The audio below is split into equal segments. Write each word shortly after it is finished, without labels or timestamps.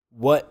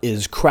What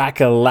is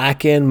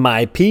crack-a-lackin',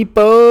 my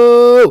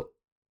people?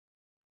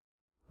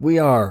 We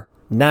are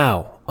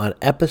now on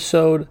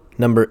episode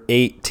number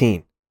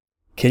 18.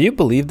 Can you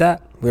believe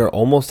that? We are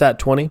almost at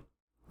 20.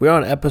 We are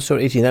on episode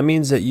 18. That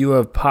means that you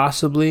have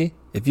possibly,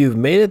 if you've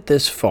made it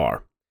this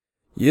far,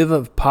 you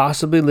have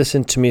possibly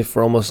listened to me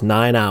for almost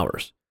 9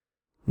 hours.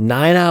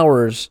 9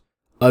 hours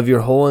of your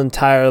whole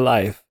entire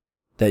life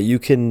that you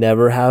can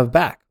never have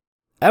back.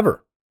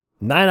 Ever.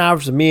 9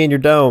 hours of me in your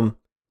dome,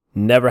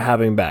 never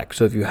having back.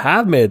 So if you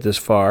have made it this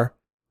far,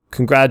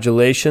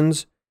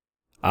 congratulations.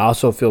 I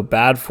also feel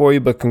bad for you,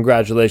 but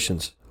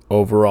congratulations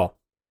overall.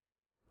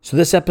 So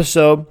this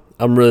episode,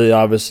 I'm really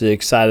obviously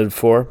excited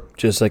for,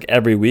 just like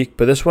every week.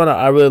 But this one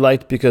I really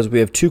liked because we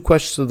have 2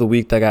 questions of the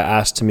week that got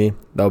asked to me.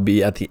 That'll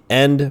be at the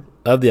end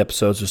of the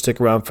episode, so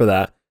stick around for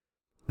that.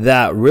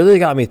 That really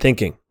got me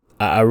thinking.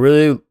 I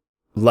really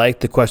liked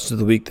the questions of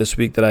the week this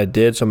week that I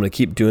did, so I'm going to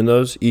keep doing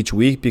those each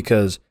week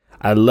because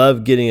I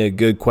love getting a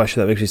good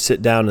question that makes me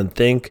sit down and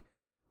think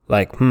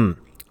like,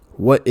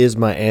 what is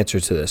my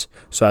answer to this?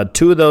 So I had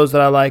 2 of those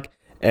that I like,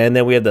 and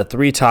then we have the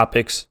 3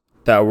 topics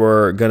that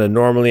we're going to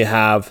normally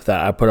have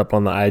that I put up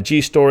on the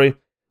IG story.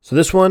 So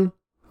this one,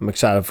 I'm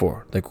excited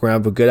for. Like, we're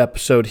going to have a good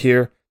episode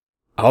here.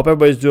 I hope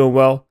everybody's doing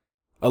well.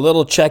 A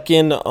little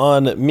check-in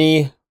on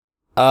me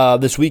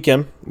this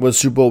weekend was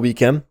Super Bowl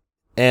weekend,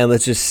 and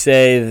let's just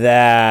say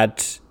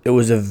that it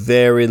was a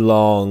very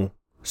long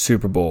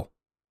Super Bowl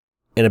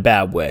in a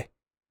bad way.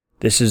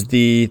 This is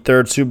the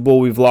 3rd Super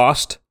Bowl we've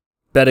lost,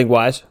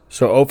 betting-wise.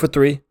 So 0 for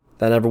 3.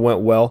 That never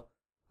went well.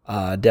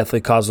 Definitely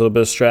caused a little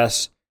bit of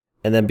stress.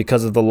 And then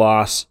because of the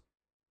loss,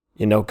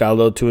 got a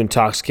little too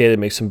intoxicated,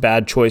 made some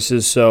bad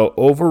choices. So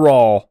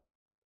overall,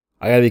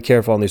 I got to be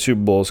careful on these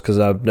Super Bowls because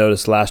I've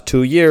noticed the last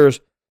 2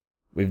 years,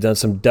 we've done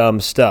some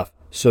dumb stuff.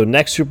 So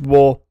next Super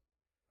Bowl,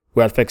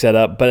 we got to fix that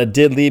up. But it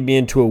did lead me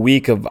into a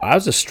week of, I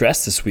was just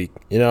stressed this week.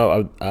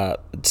 I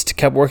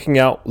kept working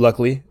out,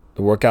 luckily.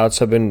 The workouts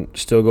have been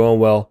still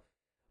going well.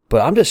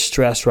 But I'm just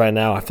stressed right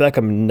now. I feel like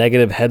I'm in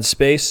negative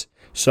headspace.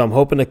 So I'm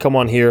hoping to come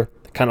on here,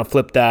 kind of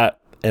flip that.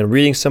 And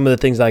reading some of the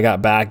things I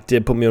got back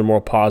did put me in a more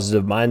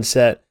positive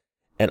mindset.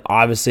 And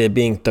obviously, it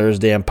being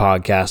Thursday and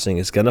podcasting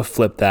is going to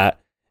flip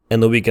that.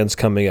 And the weekend's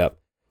coming up.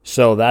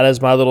 So that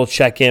is my little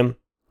check-in.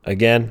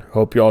 Again,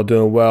 hope you're all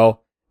doing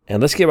well.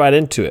 And let's get right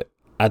into it.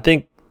 I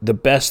think the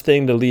best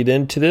thing to lead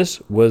into this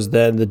was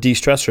then the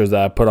de-stressors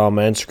that I put on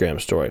my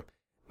Instagram story.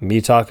 Me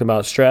talking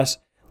about stress,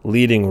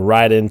 leading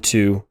right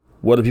into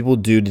what do people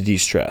do to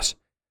de-stress?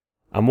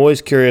 I'm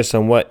always curious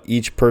on what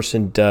each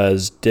person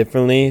does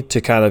differently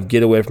to kind of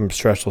get away from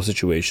stressful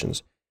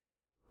situations.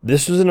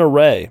 This was an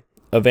array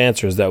of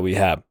answers that we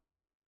have.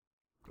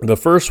 The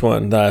first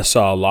one that I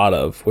saw a lot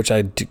of, which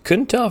I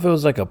couldn't tell if it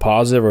was like a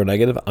positive or a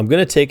negative. I'm going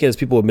to take it as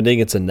people admitting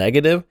it's a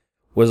negative,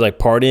 was like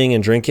partying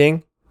and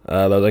drinking.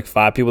 There were like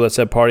 5 people that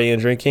said partying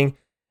and drinking.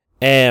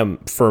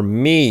 And for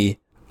me,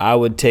 I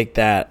would take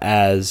that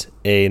as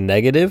a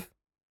negative.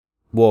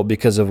 Well,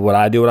 because of what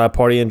I do when I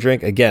party and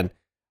drink. Again,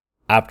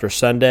 after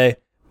Sunday,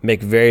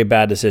 make very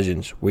bad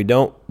decisions. We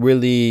don't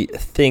really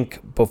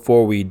think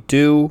before we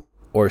do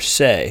or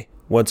say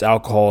once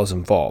alcohol is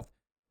involved.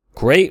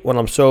 Great when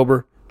I'm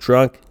sober,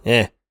 drunk,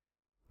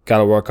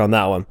 gotta work on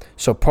that one.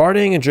 So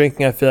partying and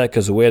drinking, I feel like,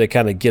 is a way to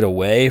kind of get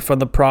away from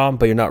the problem,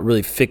 but you're not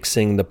really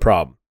fixing the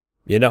problem.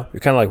 You're kind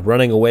of like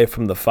running away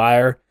from the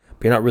fire,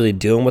 but you're not really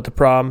dealing with the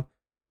problem.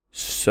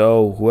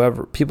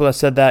 So people that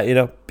said that,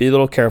 be a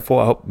little careful.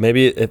 I hope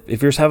maybe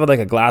if you're just having like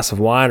a glass of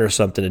wine or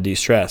something to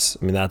de-stress,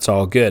 that's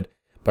all good.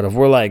 But if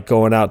we're like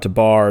going out to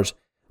bars,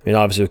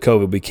 obviously with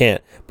COVID we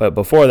can't. But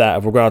before that,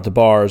 if we're going out to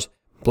bars,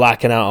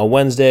 blacking out on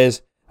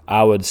Wednesdays,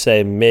 I would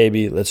say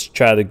maybe let's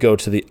try to go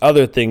to the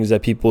other things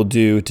that people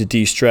do to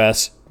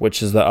de-stress,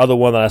 which is the other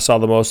one that I saw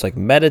the most, like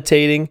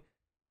meditating.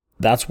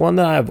 That's one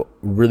that I've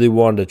really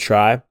wanted to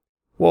try.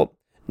 Well,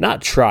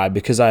 not try,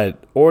 because I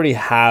already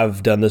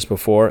have done this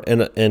before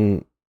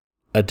in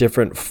a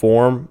different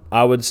form,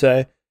 I would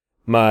say.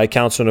 My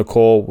counselor,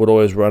 Nicole, would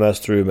always run us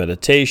through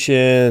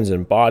meditations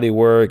and body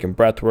work and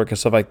breath work and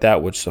stuff like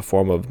that, which is a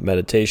form of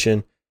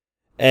meditation.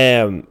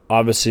 And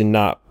obviously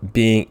not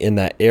being in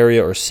that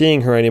area or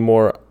seeing her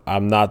anymore,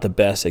 I'm not the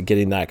best at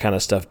getting that kind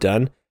of stuff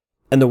done.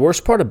 And the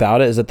worst part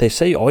about it is that they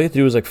say all you have to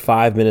do is like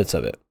 5 minutes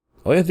of it.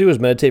 All you have to do is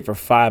meditate for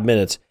 5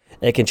 minutes,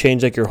 and it can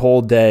change like your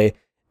whole day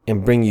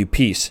and bring you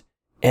peace.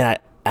 And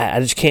I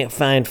just can't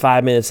find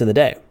 5 minutes in the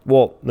day.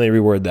 Well, let me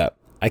reword that.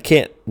 I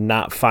can't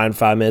not find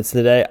 5 minutes in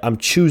the day. I'm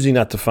choosing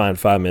not to find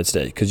 5 minutes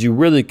a day because you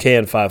really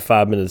can find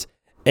 5 minutes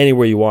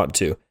anywhere you want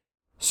to.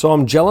 So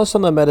I'm jealous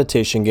on the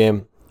meditation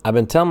game. I've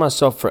been telling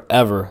myself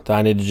forever that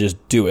I need to just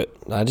do it.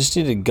 I just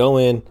need to go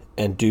in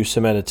and do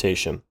some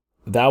meditation.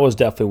 That was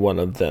definitely one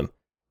of them.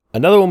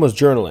 Another one was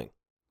journaling,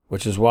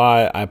 which is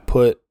why I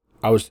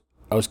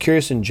was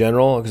curious in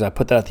general because I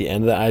put that at the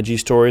end of the IG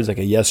stories, like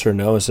a yes or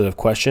no instead of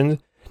questions,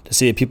 to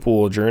see if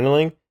people were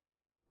journaling.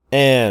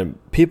 And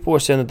people were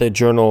saying that they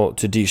journal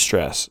to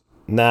de-stress.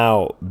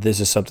 Now, this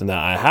is something that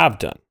I have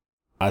done.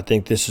 I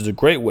think this is a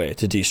great way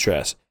to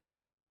de-stress.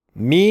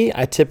 Me,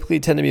 I typically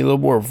tend to be a little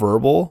more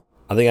verbal.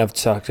 I think I've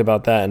talked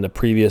about that in the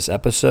previous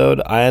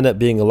episode. I end up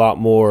being a lot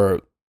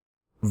more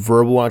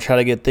verbal when I try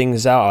to get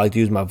things out. I like to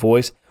use my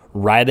voice.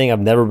 Writing,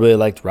 I've never really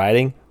liked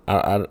writing.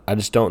 I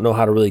just don't know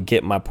how to really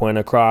get my point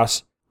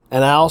across.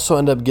 And I also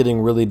end up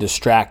getting really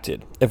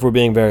distracted, if we're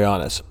being very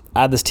honest.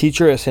 I had this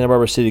teacher at Santa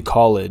Barbara City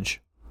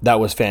College that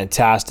was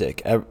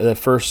fantastic. The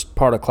first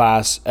part of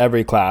class,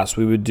 every class,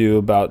 we would do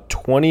about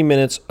 20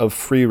 minutes of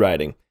free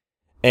writing.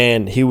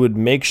 And he would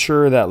make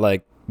sure that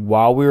like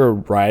while we were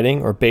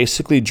writing, or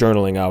basically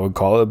journaling, I would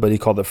call it, but he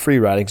called it free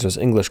writing because it was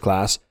English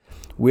class,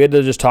 we had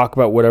to just talk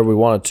about whatever we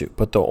wanted to.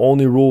 But the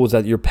only rule was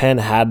that your pen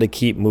had to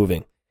keep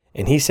moving.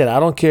 And he said,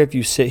 I don't care if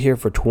you sit here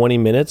for 20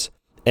 minutes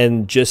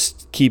and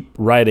just keep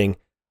writing.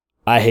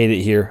 I hate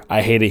it here.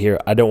 I hate it here.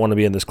 I don't want to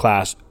be in this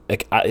class.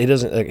 Like it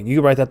doesn't. Like, you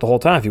can write that the whole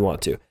time if you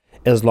want to,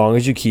 as long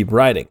as you keep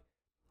writing.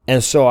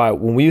 And so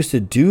when we used to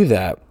do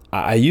that,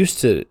 I used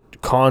to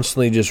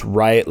constantly just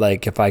write.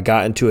 Like if I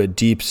got into a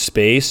deep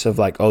space of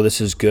like, oh,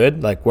 this is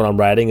good. Like what I'm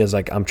writing is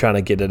like I'm trying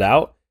to get it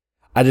out.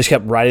 I just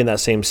kept writing that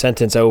same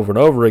sentence over and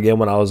over again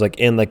when I was like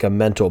in like a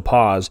mental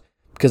pause.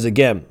 Because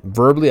again,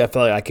 verbally, I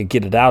felt like I could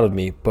get it out of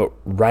me, but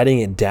writing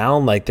it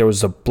down, like there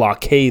was a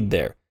blockade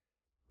there.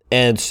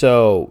 And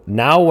so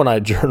now when I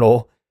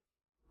journal,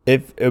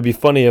 it would be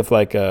funny if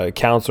like a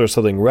counselor or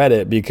something read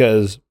it,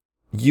 because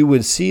you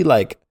would see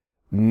like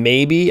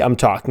maybe I'm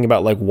talking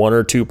about like one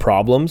or two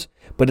problems,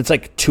 but it's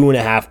like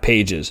 2.5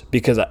 pages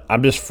because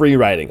I'm just free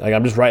writing. Like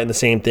I'm just writing the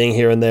same thing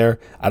here and there.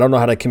 I don't know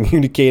how to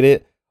communicate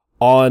it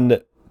on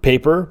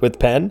paper with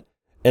pen.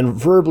 And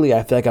verbally,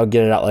 I feel like I'll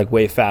get it out like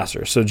way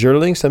faster. So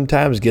journaling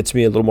sometimes gets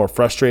me a little more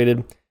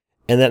frustrated.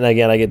 And then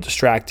again, I get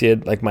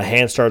distracted. Like my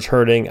hand starts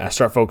hurting. I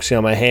start focusing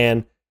on my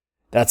hand.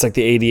 That's like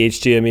the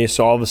ADHD in me.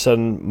 So all of a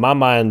sudden, my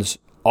mind's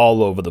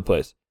all over the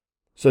place.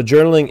 So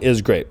journaling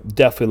is great.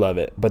 Definitely love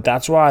it. But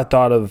that's why I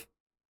thought of,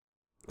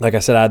 like I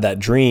said, I had that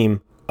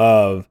dream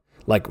of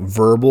like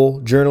verbal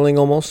journaling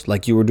almost.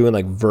 Like you were doing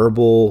like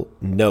verbal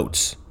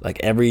notes. Like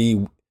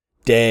every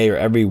day or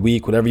every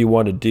week, whatever you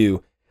want to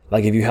do.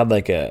 Like if you had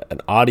like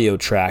an audio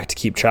track to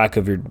keep track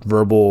of your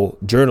verbal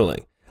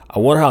journaling. I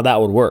wonder how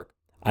that would work.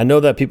 I know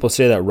that people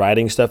say that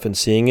writing stuff and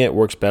seeing it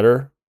works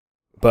better,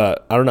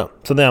 but I don't know.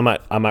 Something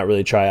I might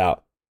really try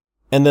out.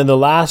 And then the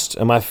last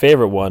and my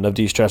favorite one of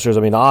de-stressors,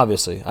 I mean,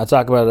 obviously, I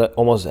talk about it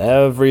almost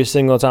every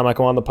single time I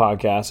come on the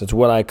podcast. It's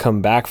what I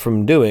come back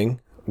from doing,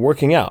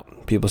 working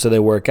out. People say they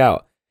work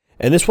out.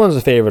 And this one's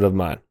a favorite of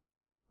mine.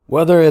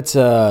 Whether it's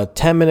a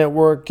 10-minute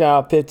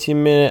workout,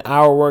 15-minute,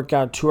 hour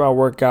workout, 2-hour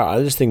workout,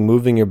 I just think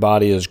moving your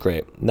body is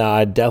great. Now,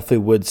 I definitely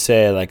would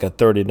say like a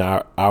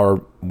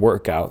 30-hour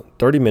workout,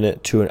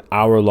 30-minute to an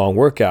hour-long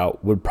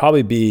workout would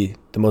probably be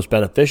the most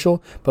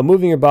beneficial, but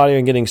moving your body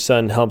and getting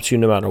sun helps you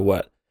no matter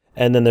what.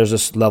 And then there's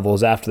just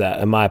levels after that,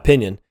 in my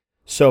opinion.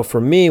 So for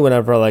me,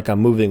 whenever like I'm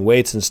moving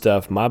weights and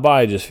stuff, my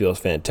body just feels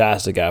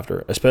fantastic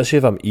after, especially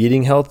if I'm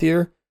eating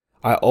healthier.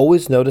 I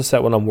always notice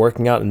that when I'm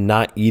working out and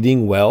not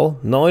eating well,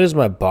 not only does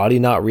my body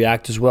not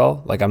react as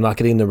well, like I'm not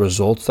getting the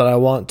results that I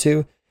want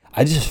to,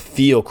 I just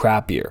feel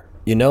crappier.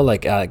 You know,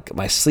 like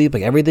my sleep,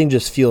 like everything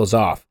just feels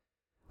off.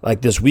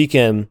 Like this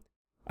weekend,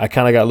 I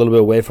kind of got a little bit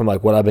away from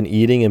like what I've been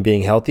eating and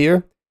being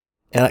healthier.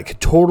 And I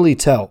could totally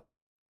tell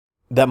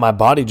that my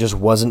body just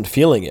wasn't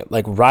feeling it.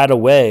 Like right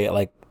away,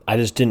 like I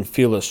just didn't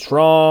feel as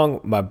strong.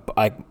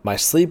 My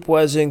sleep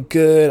wasn't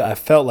good. I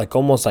felt like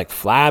almost like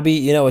flabby.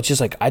 You know, it's just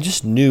like I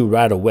just knew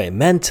right away.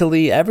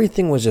 Mentally,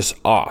 everything was just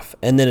off.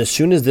 And then as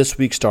soon as this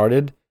week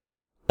started,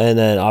 and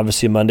then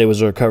obviously Monday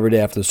was a recovery day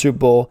after the Super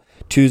Bowl.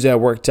 Tuesday I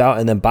worked out.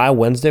 And then by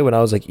Wednesday when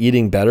I was like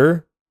eating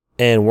better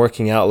and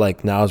working out,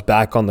 like now I was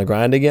back on the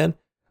grind again,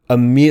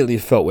 immediately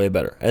felt way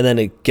better. And then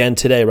again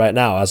today, right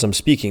now, as I'm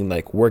speaking,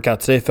 like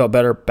workout today felt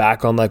better,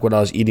 back on like what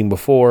I was eating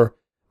before.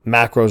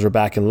 Macros are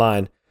back in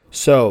line.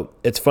 So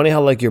it's funny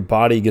how like your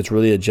body gets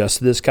really adjusted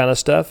to this kind of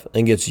stuff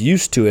and gets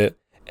used to it.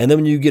 And then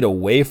when you get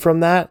away from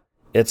that,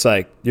 it's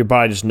like your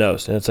body just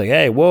knows. And it's like,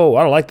 hey, whoa,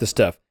 I don't like this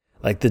stuff.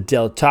 Like the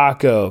Del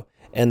Taco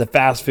and the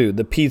fast food,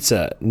 the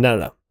pizza.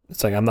 No.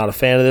 It's like, I'm not a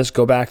fan of this.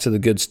 Go back to the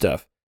good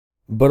stuff.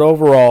 But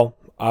overall,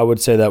 I would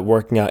say that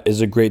working out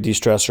is a great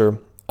de-stressor.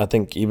 I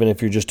think even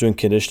if you're just doing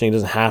conditioning, it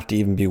doesn't have to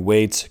even be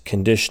weights,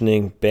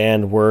 conditioning,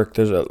 band work.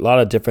 There's a lot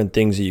of different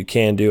things that you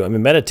can do. I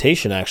mean,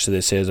 meditation actually,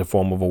 they say, is a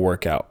form of a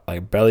workout,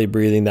 like belly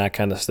breathing, that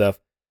kind of stuff.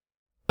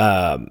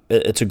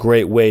 It's a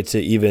great way to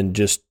even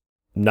just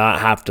not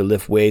have to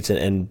lift weights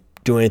and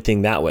do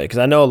anything that way. Because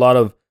I know a lot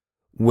of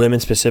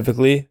women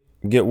specifically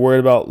get worried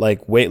about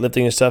like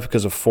weightlifting and stuff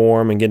because of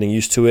form and getting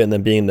used to it and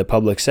then being in the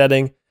public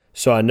setting.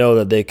 So I know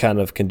that they kind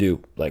of can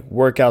do like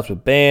workouts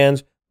with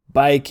bands,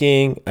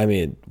 biking, I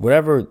mean,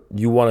 whatever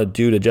you want to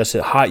do to just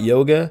hit hot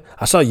yoga.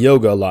 I saw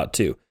yoga a lot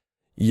too.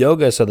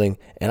 Yoga is something,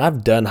 and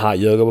I've done hot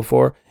yoga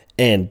before,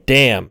 and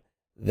damn,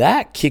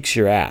 that kicks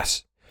your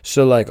ass.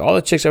 So like all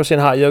the chicks I've seen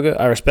hot yoga,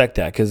 I respect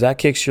that because that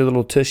kicks your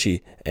little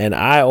tushy. And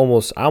I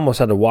almost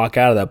had to walk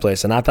out of that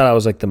place, and I thought I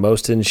was like the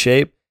most in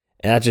shape,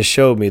 and that just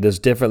showed me there's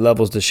different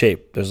levels to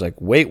shape. There's like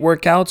weight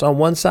workouts on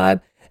one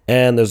side,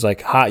 and there's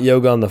like hot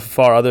yoga on the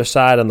far other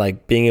side, and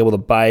like being able to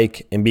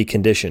bike and be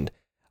conditioned.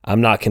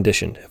 I'm not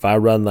conditioned. If I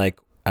run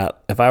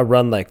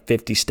like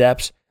 50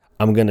 steps,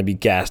 I'm going to be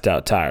gassed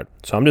out tired.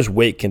 So I'm just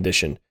weight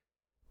conditioned.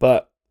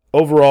 But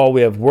overall,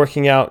 we have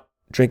working out,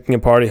 drinking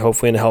and party,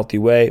 hopefully in a healthy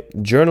way,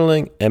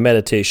 journaling, and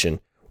meditation,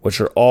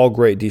 which are all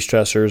great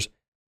de-stressors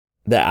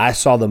that I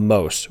saw the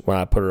most when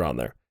I put it on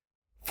there.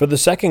 For the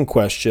second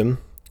question,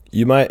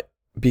 you might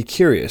be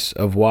curious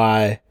of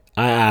why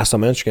I asked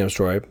on my Instagram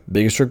story,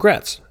 biggest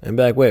regrets. And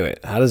be like,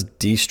 wait, how does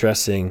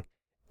de-stressing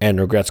and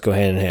regrets go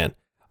hand in hand?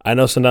 I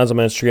know sometimes on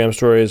my Instagram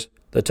stories,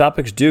 the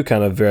topics do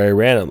kind of vary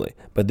randomly,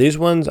 but these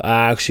ones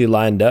I actually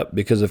lined up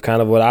because of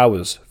kind of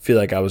what feel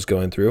like I was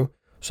going through.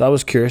 So I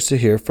was curious to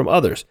hear from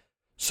others.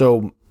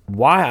 So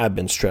why I've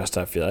been stressed,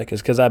 I feel like,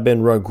 is because I've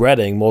been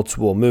regretting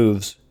multiple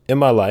moves in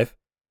my life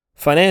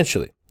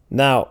financially.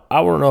 Now,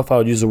 I don't know if I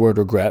would use the word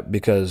regret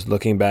because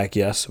looking back,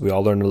 yes, we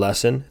all learned a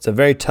lesson. It's a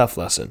very tough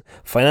lesson.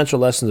 Financial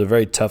lessons are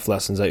very tough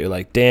lessons that you're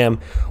like, damn,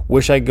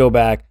 wish I could go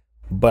back,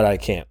 but I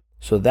can't.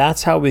 So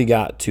that's how we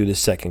got to the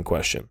second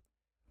question.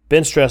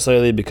 Been stressed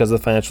lately because of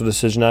the financial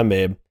decision I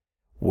made,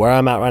 where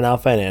I'm at right now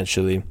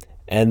financially,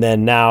 and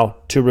then now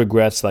to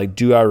regrets, like,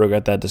 do I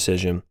regret that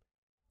decision?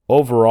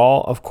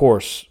 Overall, of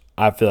course,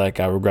 I feel like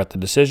I regret the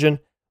decision,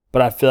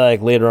 but I feel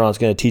like later on it's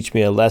going to teach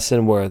me a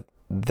lesson where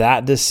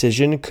that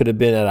decision could have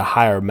been at a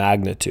higher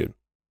magnitude.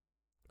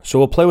 So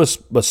we'll play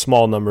with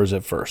small numbers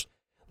at first.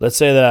 Let's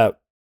say that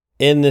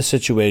in this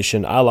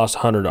situation, I lost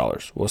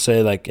 $100. We'll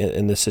say like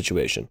in this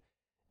situation.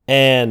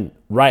 And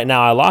right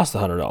now I lost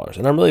 $100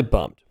 and I'm really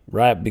bummed,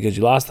 right? Because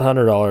you lost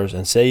 $100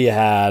 and say you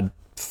had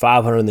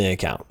 $500 in the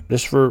account,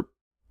 just for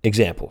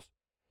examples.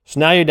 So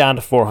now you're down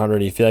to $400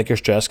 and you feel like you're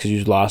stressed because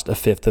you lost a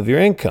fifth of your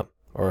income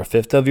or a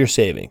fifth of your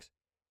savings.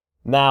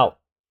 Now,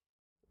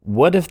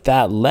 what if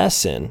that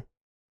lesson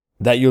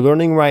that you're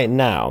learning right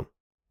now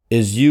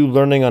is you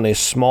learning on a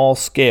small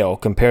scale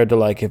compared to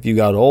like if you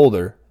got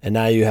older and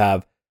now you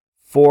have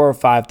 $4,000 or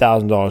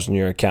 $5,000 in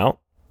your account,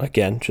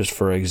 again, just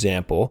for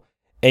example,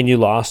 and you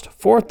lost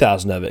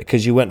 4,000 of it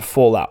because you went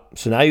full out.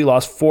 So now you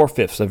lost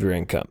 4/5 of your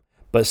income.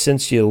 But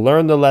since you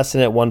learned the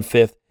lesson at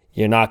 1/5,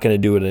 you're not going to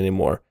do it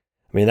anymore.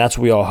 I mean, that's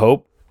what we all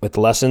hope with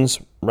lessons,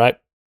 right?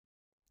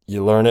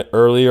 You learn it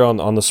earlier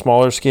on the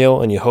smaller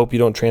scale and you hope you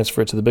don't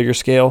transfer it to the bigger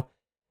scale.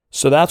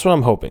 So that's what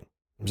I'm hoping.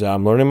 So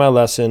I'm learning my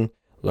lesson,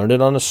 learned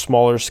it on a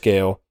smaller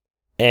scale.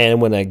 And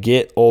when I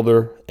get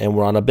older and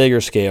we're on a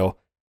bigger scale,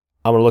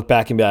 I'm going to look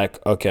back and be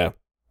like, okay,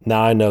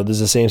 now I know this is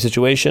the same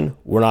situation.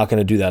 We're not going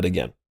to do that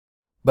again.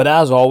 But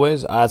as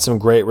always, I had some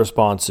great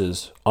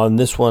responses on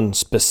this one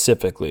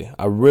specifically.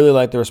 I really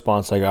like the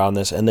response I got on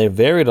this, and they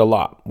varied a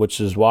lot, which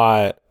is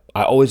why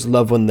I always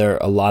love when there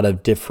are a lot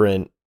of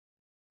different,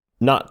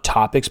 not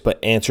topics,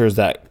 but answers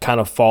that kind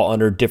of fall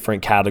under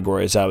different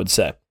categories, I would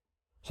say.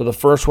 So the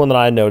first one that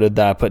I noted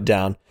that I put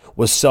down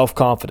was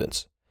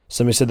self-confidence.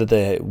 Somebody said that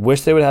they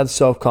wish they would have had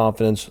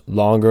self-confidence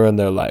longer in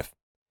their life.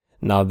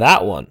 Now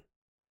that one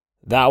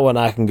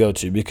I can go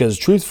to because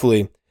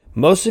truthfully,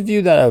 most of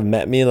you that have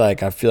met me,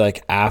 like I feel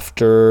like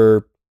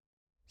after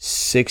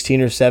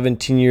 16 or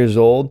 17 years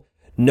old,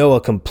 know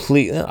a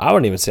complete, I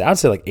wouldn't even say, I'd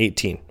say like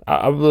 18.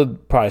 I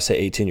would probably say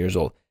 18 years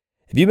old.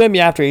 If you met me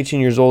after 18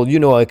 years old, you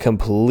know a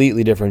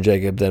completely different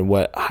Jacob than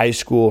what high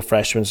school,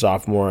 freshman,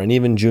 sophomore, and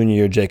even junior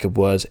year Jacob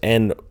was,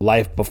 and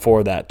life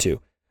before that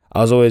too. I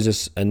was always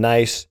just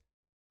I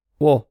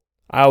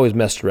always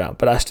messed around,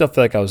 but I still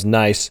feel like I was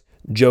nice,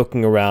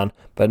 joking around,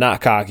 but not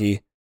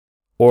cocky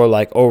or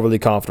like overly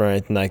confident or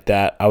anything like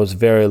that. I was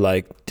very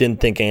didn't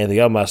think anything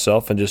of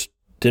myself and just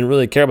didn't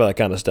really care about that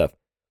kind of stuff.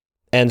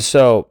 And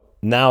so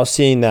now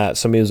seeing that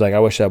somebody was like, I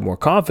wish I had more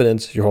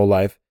confidence your whole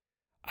life,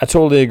 I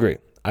totally agree.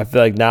 I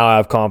feel like now I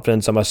have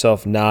confidence in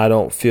myself. Now I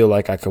don't feel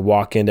like I could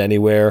walk into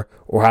anywhere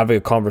or having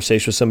a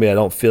conversation with somebody. I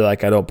don't feel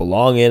like I don't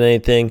belong in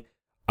anything.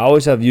 I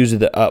always have usually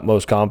the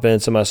utmost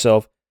confidence in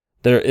myself.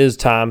 There is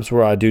times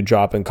where I do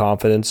drop in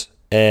confidence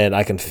and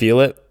I can feel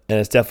it. And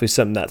it's definitely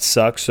something that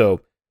sucks.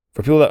 So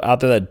for people out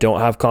there that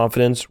don't have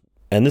confidence,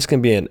 and this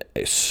can be in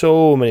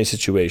so many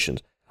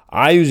situations,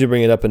 I usually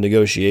bring it up in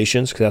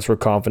negotiations because that's where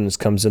confidence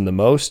comes in the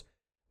most.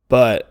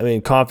 But I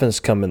mean, confidence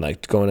come in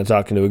like going and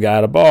talking to a guy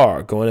at a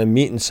bar, going and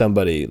meeting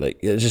somebody. Like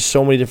there's just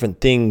so many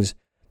different things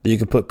that you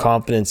can put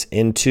confidence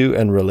into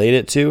and relate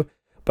it to.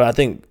 But I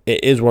think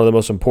it is one of the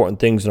most important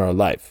things in our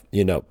life.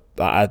 You know,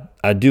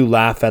 I do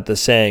laugh at the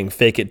saying,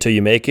 fake it till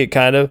you make it,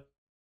 kind of.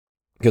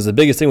 Because the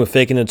biggest thing with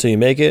faking it till you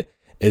make it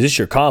is just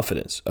your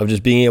confidence of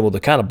just being able to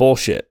kind of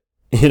bullshit.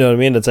 You know what I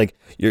mean? It's like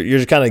you're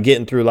just kind of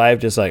getting through life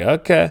just like,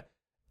 okay.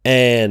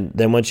 And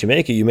then once you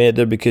make it, you made it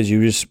there because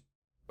you just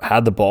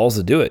had the balls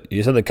to do it. You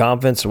just had the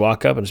confidence to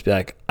walk up and just be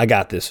like, I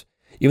got this.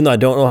 Even though I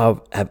don't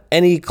know have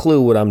any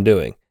clue what I'm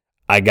doing,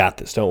 I got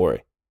this. Don't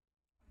worry.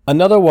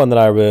 Another one that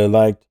I really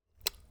liked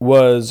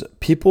was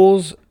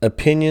people's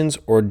opinions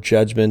or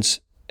judgments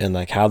and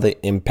like how they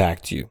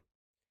impact you.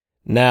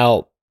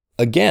 Now,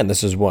 again,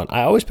 this is one.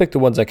 I always pick the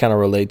ones that kind of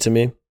relate to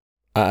me.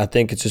 I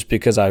think it's just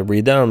because I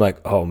read them. I'm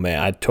like, oh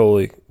man, I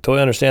totally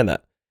understand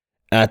that.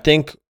 And I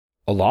think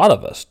a lot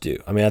of us do.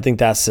 I mean, I think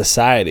that's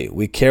society.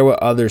 We care what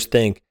others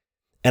think.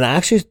 And I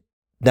actually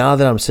now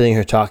that I'm sitting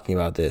here talking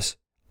about this,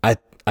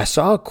 I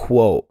saw a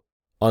quote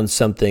on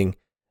something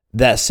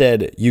that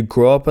said you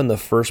grow up in the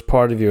first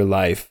part of your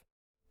life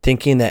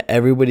thinking that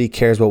everybody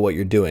cares about what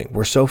you're doing.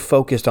 We're so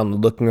focused on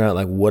looking around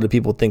like, what do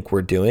people think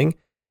we're doing?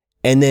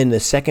 And then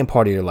the second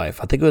part of your life,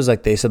 I think it was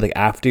like they said like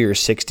after you're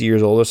 60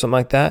 years old or something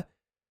like that,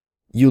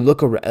 you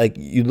look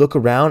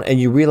around and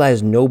you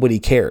realize nobody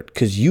cared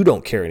because you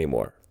don't care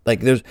anymore.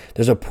 Like there's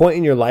a point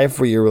in your life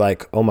where you're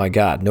like, oh my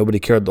God, nobody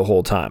cared the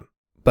whole time.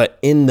 But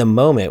in the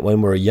moment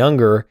when we're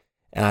younger,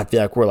 and I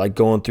feel like we're like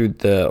going through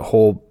the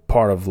whole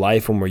part of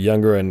life when we're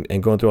younger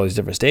and going through all these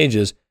different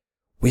stages,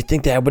 we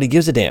think that everybody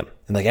gives a damn.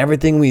 And like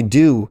everything we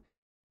do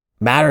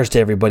matters to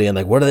everybody. And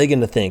like, what are they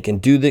going to think?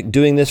 And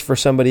doing this for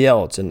somebody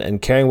else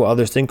and caring what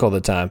others think all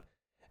the time.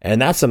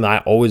 And that's something I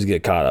always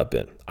get caught up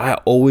in. I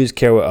always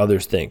care what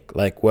others think.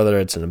 Like whether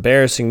it's an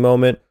embarrassing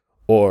moment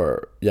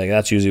or like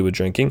that's usually with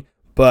drinking,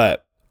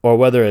 or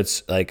whether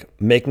it's like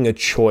making a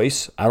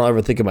choice. I don't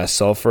ever think of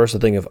myself first. I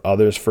think of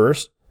others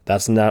first.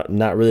 That's not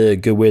really a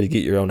good way to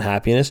get your own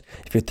happiness.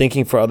 If you're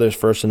thinking for others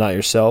first and not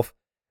yourself,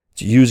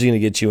 it's usually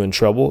going to get you in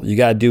trouble. You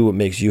got to do what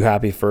makes you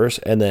happy first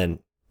and then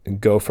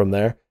go from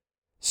there.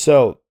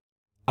 So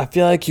I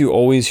feel like you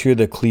always hear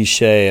the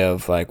cliche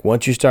of like,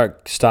 once you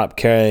stop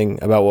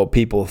caring about what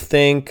people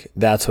think,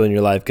 that's when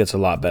your life gets a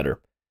lot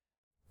better.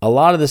 A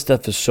lot of this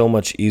stuff is so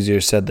much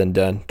easier said than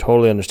done.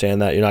 Totally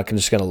understand that. You're not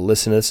just going to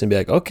listen to this and be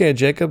like, okay,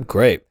 Jacob,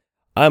 great.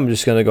 I'm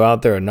just going to go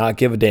out there and not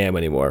give a damn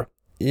anymore.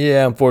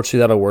 Yeah, unfortunately,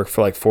 that'll work for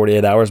like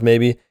 48 hours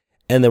maybe,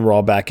 and then we're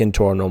all back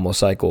into our normal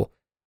cycle.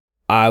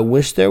 I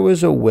wish there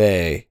was a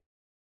way,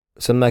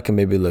 something I can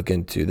maybe look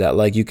into, that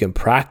like you can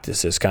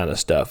practice this kind of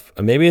stuff.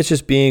 And maybe it's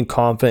just being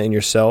confident in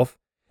yourself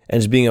and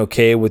just being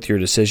okay with your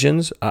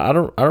decisions. I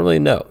don't really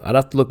know. I'd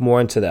have to look more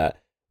into that.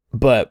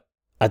 But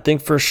I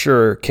think for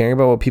sure, caring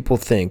about what people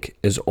think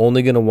is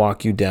only going to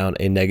walk you down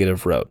a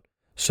negative road.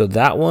 So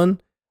that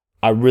one,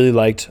 I really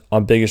liked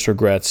on Biggest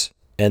Regrets,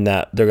 and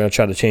that they're going to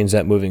try to change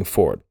that moving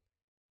forward.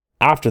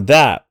 After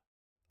that,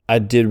 I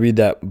did read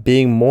that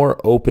being more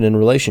open in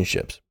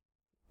relationships.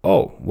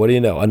 Oh, what do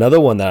you know? Another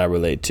one that I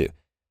relate to.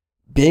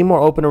 Being more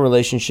open in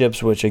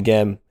relationships, which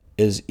again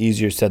is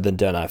easier said than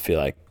done, I feel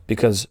like.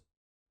 Because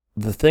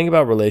the thing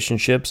about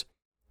relationships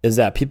is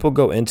that people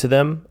go into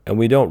them and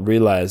we don't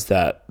realize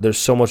that there's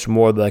so much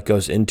more that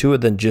goes into it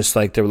than just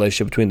like the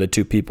relationship between the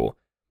two people.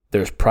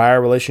 There's prior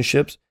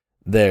relationships.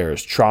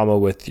 There's trauma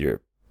with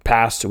your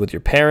past, with your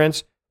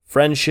parents,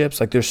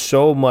 friendships. Like there's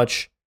so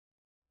much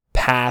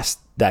past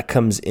that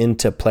comes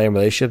into play in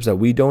relationships that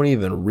we don't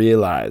even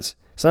realize.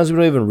 Sometimes we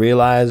don't even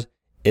realize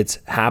it's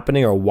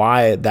happening or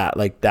why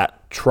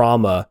that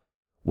trauma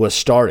was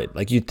started.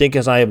 Like you think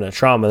it's not even a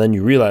trauma, then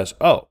you realize,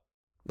 oh,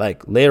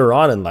 like later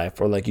on in life,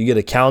 or like you get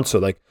a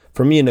counselor. Like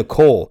for me,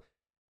 Nicole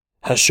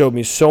has showed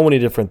me so many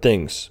different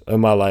things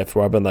in my life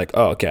where I've been like,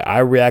 oh, okay, I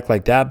react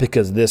like that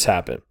because this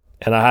happened.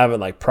 And I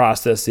haven't like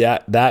processed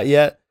that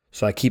yet.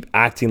 So I keep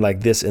acting like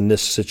this in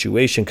this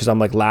situation because I'm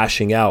like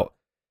lashing out.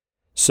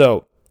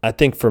 So I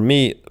think for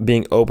me,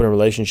 being open in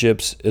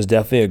relationships is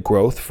definitely a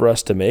growth for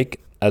us to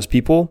make as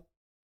people.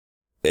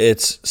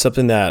 It's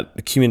something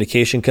that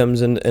communication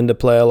comes into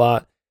play a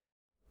lot.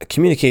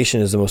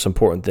 Communication is the most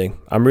important thing.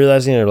 I'm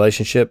realizing in a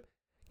relationship,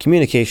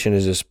 communication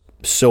is just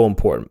so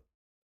important.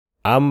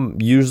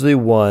 I'm usually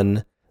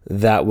one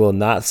that will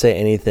not say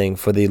anything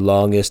for the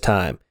longest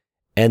time.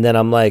 And then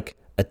I'm like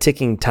a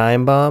ticking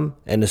time bomb.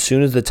 And as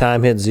soon as the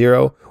time hits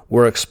 0,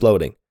 we're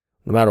exploding.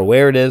 No matter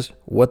where it is,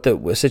 what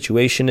the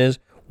situation is,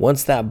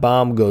 once that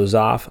bomb goes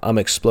off, I'm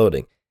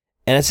exploding.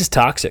 And it's just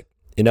toxic.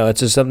 You know, it's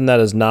just something that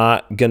is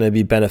not going to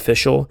be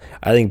beneficial.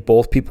 I think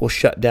both people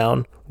shut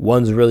down.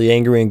 One's really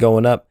angry and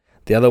going up.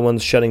 The other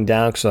one's shutting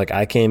down because like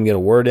I can't even get a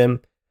word in.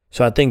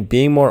 So I think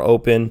being more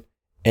open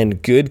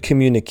and good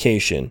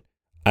communication,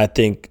 I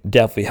think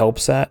definitely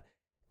helps that.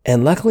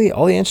 And luckily,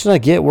 all the answers I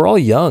get, we're all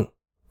young,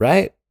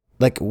 right?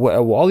 Like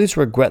all these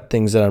regret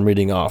things that I'm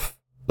reading off,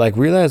 like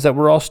realize that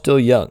we're all still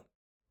young.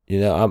 You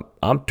know,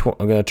 I'm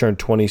going to turn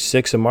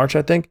 26 in March,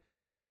 I think.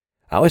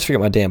 I always forget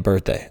my damn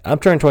birthday. I'm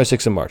turning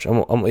 26 in March.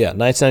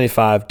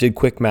 1995, did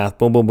quick math,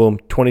 boom, boom, boom,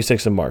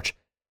 26 in March.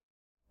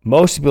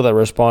 Most people that are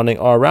responding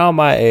are around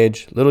my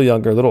age, a little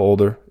younger, a little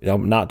older, you know,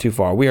 not too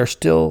far. We are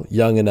still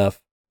young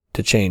enough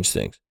to change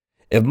things.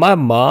 If my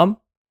mom,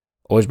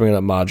 always bringing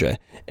up Madre,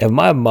 if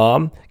my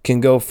mom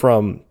can go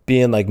from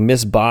being like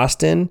Miss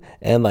Boston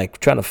and like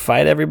trying to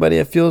fight everybody,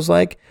 it feels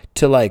like,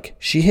 to like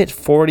she hit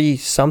 40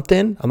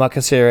 something, I'm not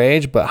going to say her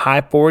age, but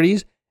high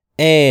 40s,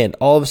 and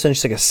all of a sudden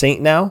she's like a saint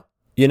now,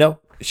 you know?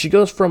 She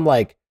goes from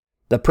like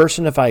the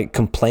person if I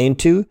complain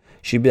to,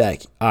 she'd be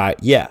like, all right,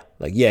 yeah,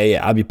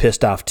 I'd be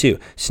pissed off too.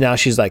 So now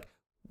she's like,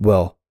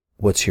 well,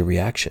 what's your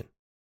reaction?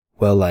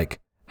 Well, like,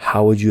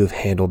 how would you have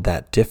handled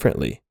that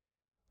differently?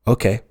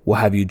 Okay,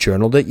 well, have you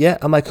journaled it yet?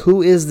 I'm like,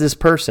 who is this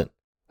person?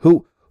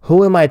 Who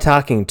am I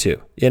talking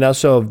to? You know,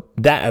 so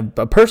if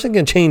a person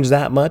can change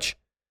that much,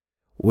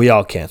 we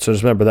all can. So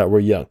just remember that we're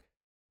young.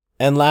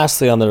 And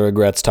lastly, on the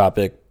regrets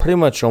topic, pretty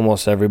much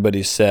almost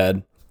everybody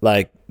said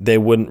like they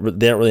don't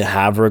really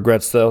have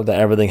regrets though, that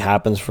everything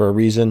happens for a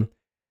reason.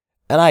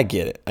 And I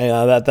get it.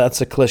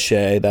 That's a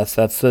cliche. That's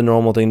the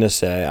normal thing to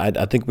say.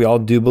 I think we all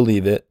do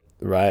believe it,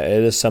 right?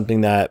 It is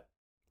something that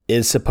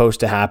is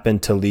supposed to happen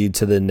to lead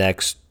to the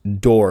next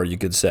door, you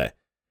could say.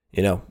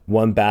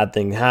 One bad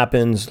thing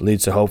happens,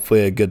 leads to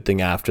hopefully a good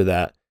thing after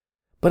that.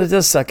 But it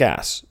does suck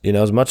ass.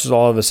 As much as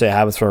all of us say it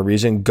happens for a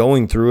reason,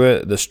 going through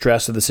it, the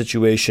stress of the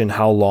situation,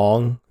 how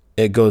long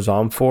it goes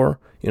on for,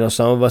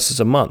 some of us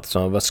it's a month,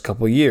 some of us a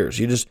couple of years.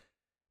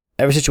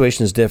 Every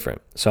situation is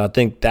different. So I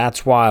think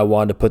that's why I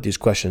wanted to put these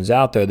questions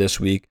out there this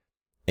week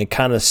and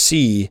kind of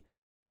see,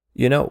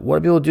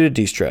 what do people do to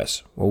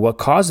de-stress? Well, what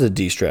causes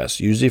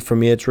de-stress? Usually for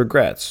me, it's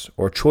regrets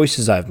or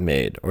choices I've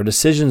made or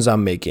decisions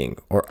I'm making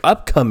or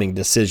upcoming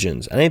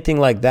decisions.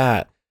 Anything like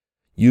that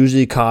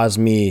usually cause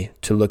me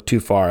to look too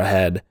far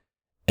ahead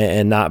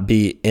and not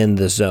be in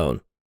the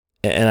zone.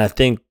 And I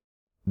think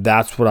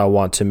that's what I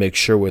want to make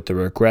sure with the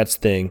regrets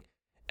thing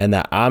and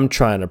that I'm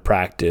trying to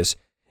practice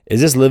is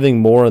just living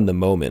more in the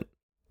moment.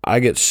 I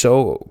get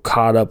so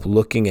caught up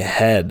looking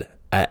ahead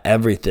at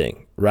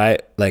everything, right?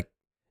 Like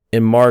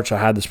in March, I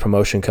had this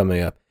promotion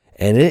coming up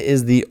and it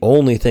is the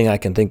only thing I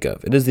can think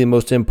of. It is the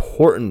most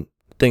important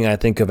thing I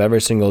think of every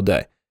single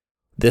day.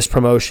 This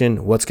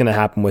promotion, what's going to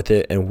happen with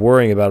it, and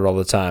worrying about it all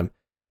the time.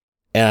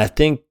 And I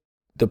think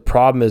the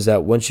problem is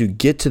that once you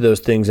get to those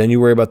things, then you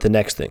worry about the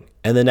next thing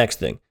and the next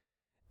thing.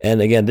 And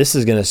again, this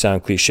is going to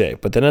sound cliche,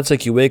 but then it's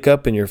like you wake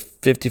up and you're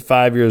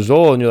 55 years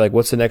old and you're like,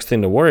 what's the next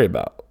thing to worry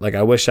about? Like,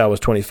 I wish I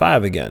was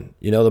 25 again.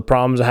 The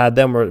problems I had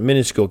then were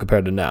minuscule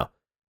compared to now.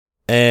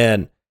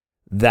 And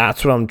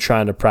that's what I'm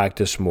trying to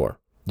practice more.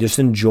 Just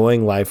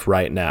enjoying life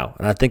right now.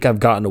 And I think I've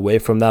gotten away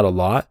from that a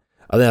lot.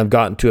 I think I've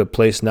gotten to a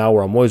place now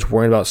where I'm always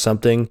worrying about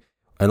something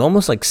and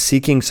almost like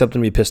seeking something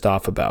to be pissed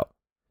off about.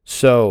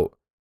 So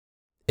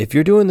if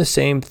you're doing the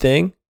same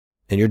thing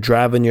and you're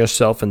driving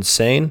yourself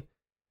insane,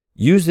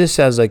 use this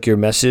as like your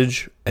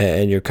message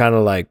and your kind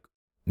of like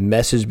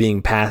message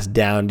being passed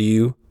down to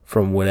you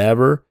from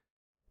whatever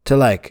to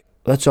like,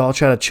 let's all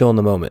try to chill in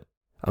the moment.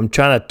 I'm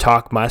trying to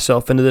talk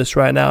myself into this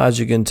right now, as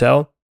you can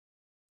tell,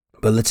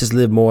 but let's just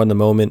live more in the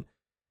moment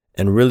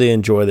and really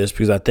enjoy this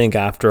because I think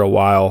after a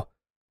while,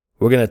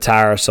 we're going to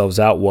tire ourselves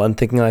out,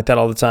 thinking like that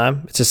all the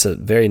time. It's just a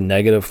very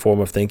negative form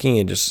of thinking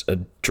and just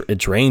it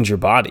drains your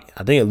body.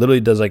 I think it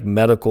literally does like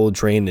medical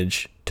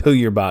drainage to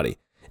your body,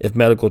 if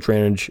medical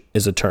drainage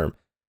is a term.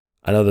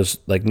 I know there's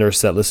like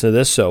nurses that listen to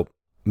this, so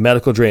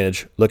medical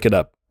drainage, look it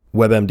up,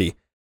 WebMD.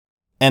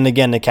 And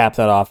again, to cap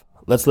that off,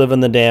 let's live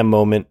in the damn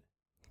moment,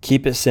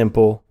 keep it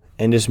simple,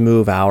 and just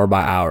move hour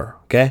by hour,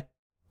 okay?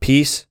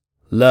 Peace,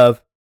 love,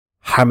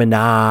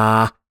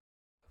 harmony.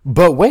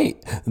 But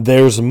wait,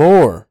 there's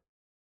more.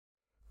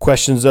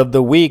 Questions of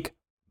the week,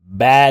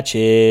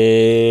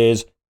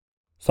 batches.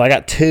 So I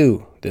got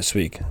 2 this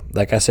week.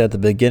 Like I said at the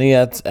beginning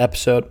of this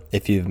episode,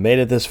 if you've made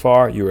it this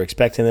far, you were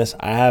expecting this,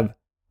 I have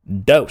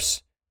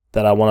dose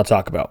that I want to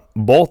talk about.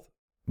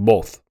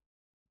 Both.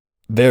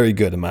 Very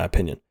good in my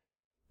opinion.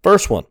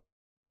 First one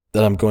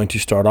that I'm going to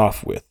start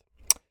off with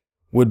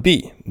would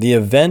be the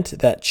event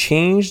that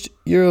changed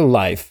your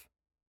life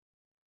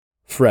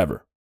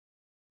forever.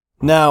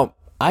 Now,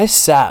 I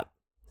sat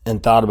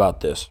and thought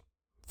about this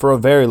for a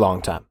very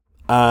long time.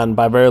 And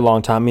by very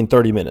long time, I mean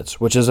 30 minutes,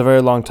 which is a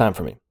very long time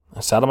for me. I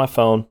sat on my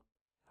phone,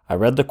 I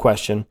read the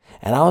question,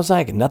 and I was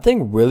like,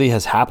 nothing really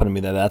has happened to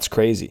me that's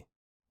crazy.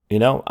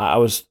 I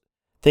was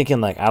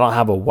thinking like, I don't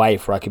have a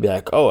wife where I could be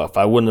like, oh, if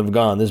I wouldn't have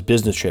gone on this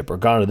business trip or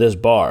gone to this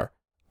bar,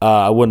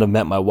 I wouldn't have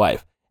met my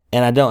wife.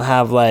 And I don't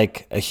have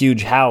like a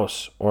huge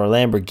house or a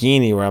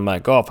Lamborghini where I'm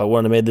like, oh, if I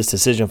wouldn't have made this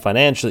decision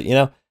financially,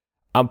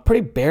 I'm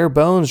pretty bare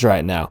bones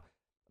right now.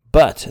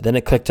 But then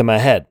it clicked in my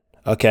head.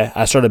 Okay,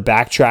 I started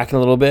backtracking a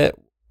little bit.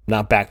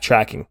 Not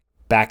backtracking,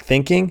 back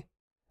thinking.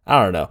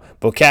 I don't know.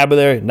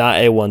 Vocabulary, not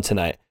A1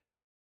 tonight.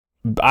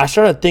 I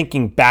started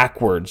thinking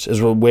backwards is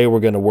the way we're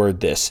going to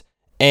word this.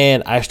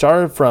 And I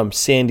started from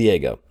San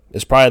Diego.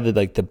 It's probably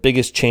the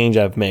biggest change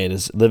I've made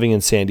is living in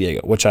San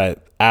Diego, which I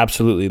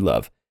absolutely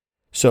love.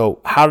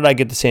 So how did I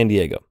get to San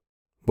Diego?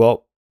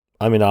 Well,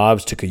 I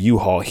obviously took a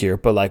U-Haul here,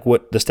 but like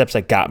what the steps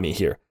that got me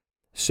here.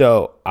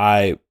 So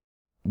I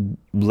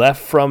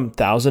left from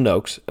Thousand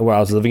Oaks where I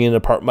was living in an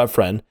apartment with my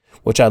friend,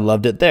 which I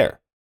loved it there.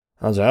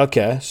 I was like,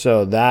 okay,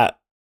 so that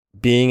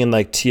being in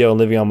like TO and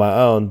living on my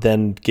own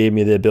then gave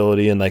me the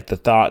ability and like the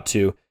thought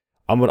to,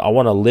 I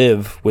want to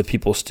live with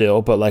people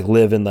still, but like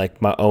live in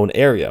like my own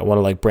area. I want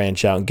to like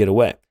branch out and get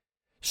away.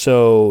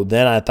 So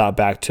then I thought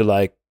back to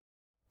like,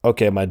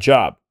 okay, my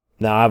job.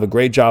 Now I have a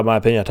great job, in my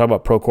opinion. I talk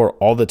about Procore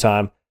all the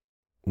time.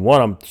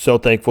 One, I'm so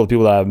thankful for the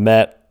people that I've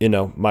met,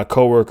 my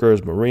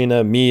coworkers,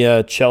 Marina,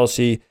 Mia,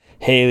 Chelsea,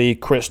 Haley,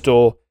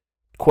 Crystal,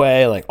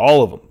 Quay, like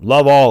all of them.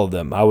 Love all of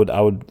them. I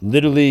would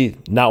literally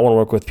not want to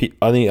work with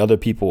any other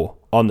people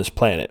on this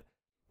planet.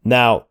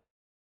 Now,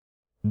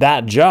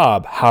 that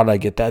job, how did I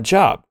get that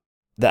job?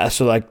 That's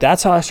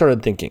how I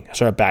started thinking. I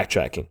started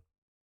backtracking.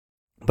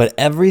 But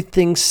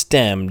everything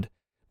stemmed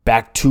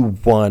back to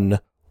one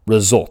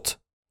result.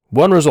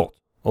 One result.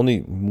 Only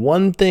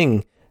one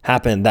thing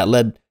happened that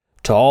led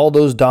to all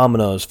those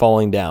dominoes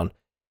falling down.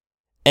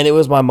 And it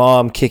was my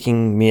mom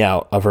kicking me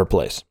out of her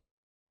place.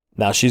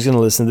 Now, she's going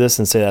to listen to this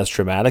and say that's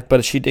dramatic,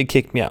 but she did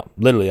kick me out.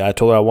 Literally, I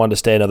told her I wanted to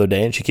stay another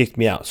day, and she kicked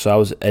me out. So I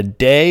was a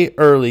day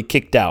early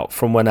kicked out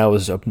from when I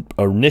was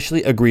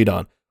initially agreed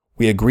on.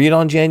 We agreed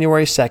on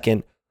January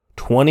 2nd,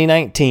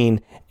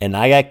 2019, and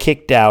I got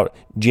kicked out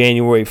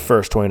January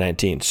 1st,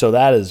 2019. So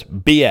that is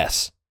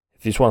BS.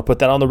 If you just want to put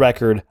that on the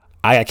record,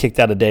 I got kicked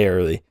out a day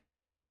early.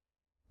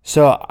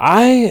 So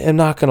I am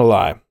not going to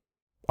lie.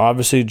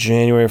 Obviously,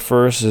 January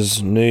 1st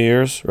is New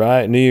Year's,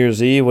 right? New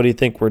Year's Eve, what do you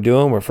think we're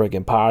doing? We're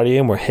freaking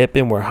partying, we're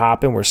hipping, we're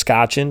hopping, we're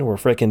scotching, we're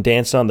freaking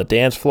dancing on the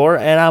dance floor,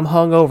 and I'm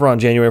hungover on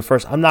January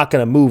 1st. I'm not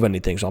going to move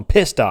anything, so I'm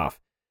pissed off.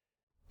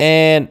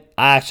 And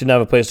I actually didn't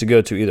have a place to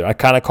go to either. I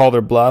kind of called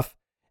her bluff,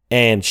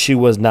 and she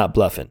was not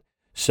bluffing.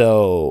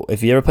 So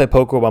if you ever play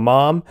poker with my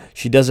mom,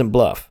 she doesn't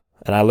bluff.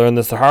 And I learned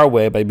this the hard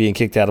way by being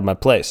kicked out of my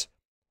place.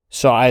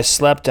 So I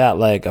slept at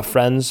like a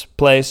friend's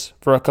place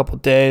for a couple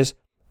of days.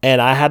 And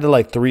I had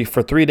to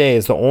for 3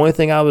 days, the only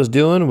thing I was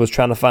doing was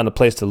trying to find a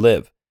place to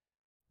live.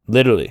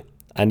 Literally,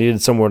 I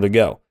needed somewhere to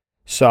go.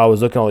 So I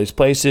was looking at all these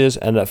places,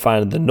 ended up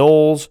finding the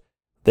Knolls.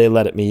 They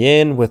let me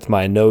in with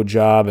my no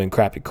job and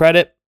crappy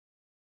credit.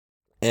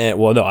 And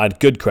no, I had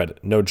good credit,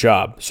 no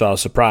job. So I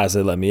was surprised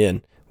they let me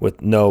in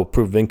with no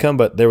proof of income,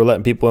 but they were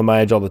letting people in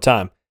my age all the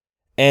time.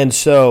 And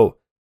so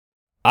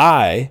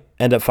I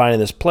ended up finding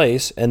this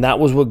place, and that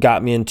was what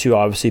got me into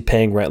obviously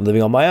paying rent,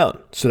 living on my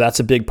own. So that's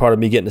a big part of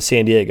me getting to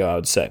San Diego, I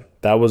would say.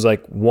 That was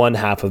like one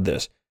half of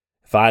this.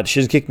 If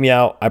she just kicked me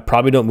out, I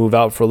probably don't move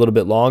out for a little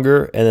bit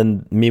longer, and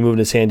then me moving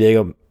to San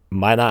Diego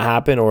might not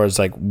happen, or is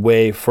like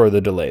way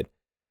further delayed.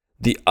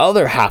 The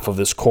other half of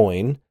this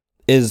coin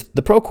is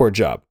the Procore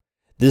job.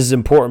 This is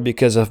important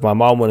because if my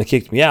mom wouldn't have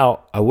kicked me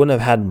out, I wouldn't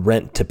have had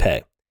rent to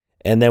pay.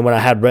 And then when I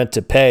had rent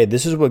to pay,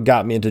 this is what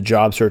got me into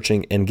job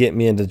searching and get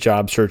me into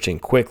job searching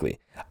quickly.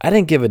 I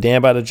didn't give a damn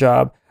about a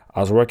job.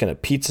 I was working at a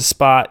pizza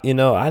spot,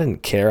 I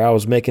didn't care. I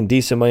was making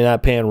decent money,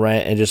 not paying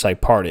rent, and just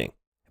like partying.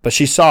 But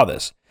she saw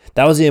this.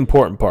 That was the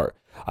important part.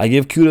 I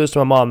give kudos to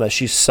my mom that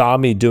she saw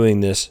me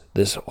doing this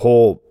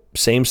whole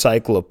same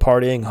cycle of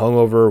partying,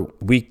 hungover,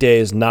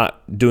 weekdays,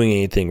 not doing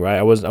anything, right?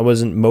 I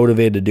wasn't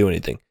motivated to do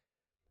anything.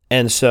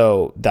 And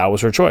so that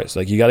was her choice.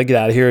 Like, you got to get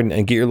out of here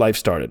and get your life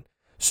started.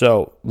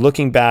 So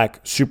looking back,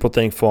 super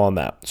thankful on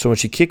that. So when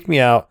she kicked me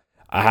out,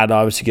 I had to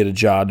obviously get a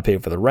job to pay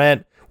for the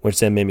rent, which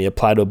then made me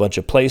apply to a bunch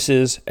of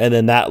places. And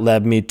then that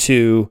led me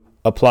to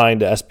applying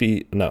to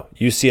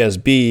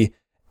UCSB.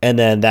 And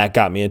then that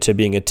got me into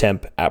being a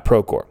temp at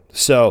Procore.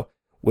 So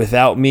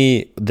without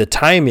the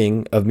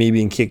timing of me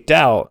being kicked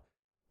out,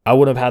 I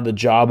wouldn't have had the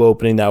job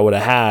opening that I would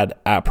have had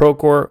at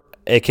Procore,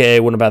 aka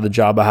wouldn't have had the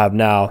job I have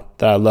now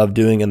that I love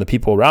doing and the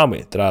people around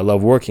me that I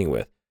love working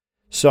with.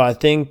 So I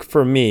think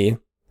for me,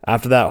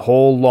 after that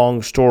whole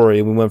long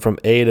story, we went from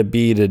A to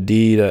B to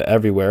D to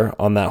everywhere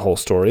on that whole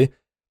story.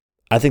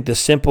 I think the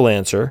simple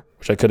answer,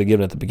 which I could have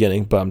given at the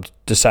beginning, but I'm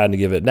deciding to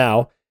give it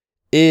now,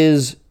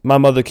 is my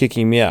mother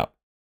kicking me out.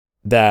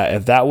 That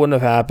if that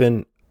wouldn't have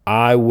happened,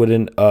 I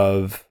wouldn't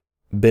have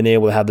been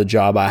able to have the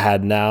job I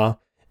had now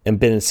and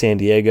been in San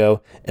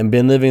Diego and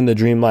been living the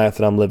dream life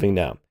that I'm living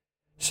now.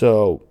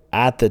 So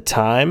at the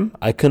time,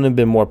 I couldn't have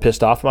been more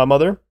pissed off at my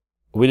mother.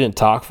 We didn't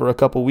talk for a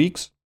couple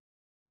weeks.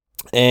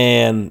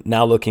 And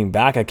now looking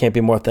back, I can't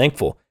be more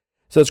thankful.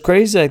 So it's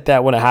crazy like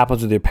that when it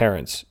happens with your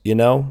parents,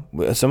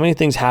 So many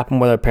things happen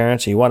with our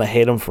parents and you want to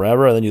hate them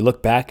forever. And then you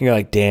look back and you're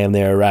like, damn,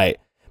 they're right.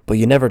 But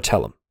you never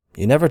tell them.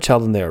 You never tell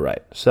them they're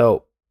right.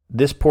 So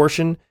this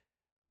portion,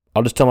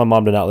 I'll just tell my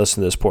mom to not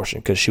listen to this portion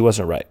because she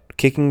wasn't right.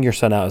 Kicking your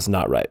son out is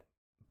not right.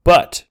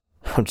 But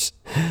it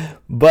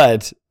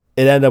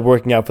ended up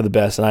working out for the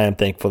best, and I am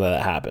thankful that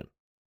it happened.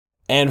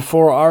 And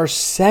for our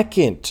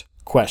second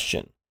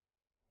question,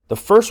 the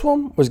first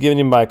one was given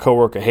to me by a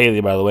coworker,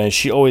 Haley, by the way, and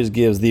she always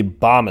gives the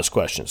bombest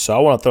questions. So I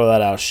want to throw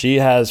that out. She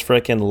has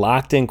freaking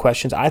locked in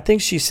questions. I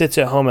think she sits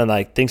at home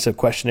and thinks of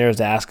questionnaires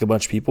to ask a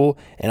bunch of people,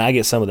 and I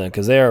get some of them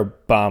because they are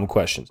bomb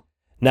questions.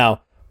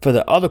 Now, for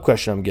the other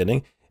question I'm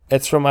getting,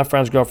 it's from my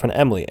friend's girlfriend,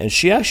 Emily, and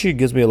she actually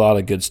gives me a lot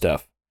of good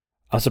stuff.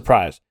 I'm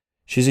surprised.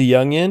 She's a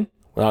youngin',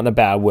 not in a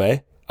bad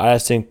way. I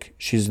just think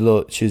she's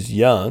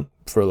young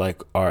for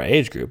our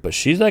age group, but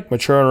she's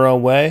mature in her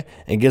own way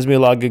and gives me a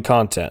lot of good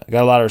content. I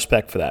got a lot of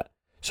respect for that.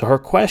 So her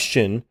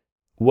question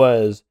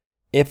was,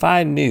 if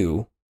I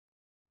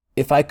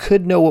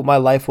could know what my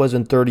life was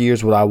in 30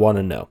 years, would I want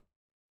to know?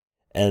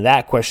 And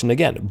that question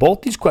again,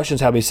 both these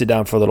questions have me sit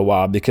down for a little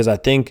while because I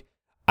think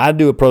I'd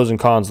do a pros and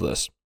cons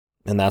list.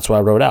 And that's what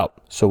I wrote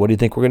out. So what do you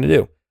think we're going to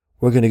do?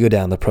 We're going to go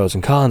down the pros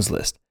and cons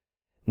list.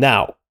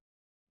 Now,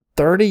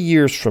 30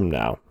 years from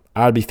now,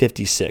 I'd be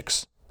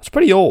 56. That's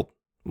pretty old.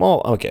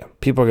 Well, okay.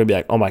 People are going to be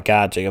like, oh my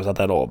God, Jacob's not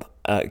that old.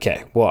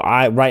 Okay. Well,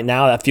 right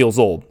now that feels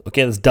old.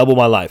 Okay. That's double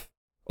my life.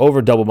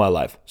 Over double my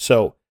life.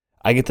 So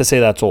I get to say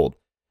that's old.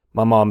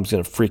 My mom's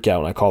going to freak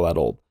out when I call that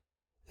old.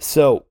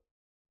 So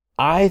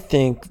I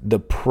think the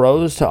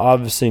pros to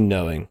obviously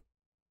knowing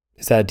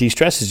is that it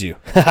de-stresses you.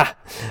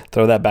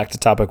 Throw that back to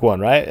topic 1,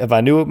 right? If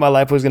I knew what my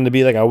life was going to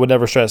be like, I would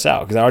never stress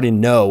out because I already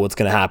know what's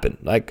going to happen.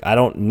 Like, I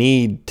don't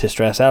need to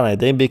stress out on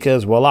anything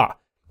because voila,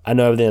 I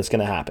know everything that's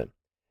going to happen.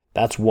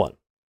 That's one.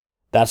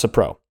 That's a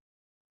pro.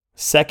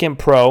 Second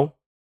pro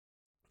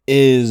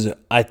is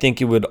I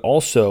think it would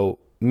also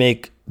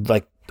make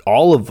like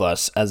all of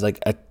us as like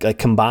a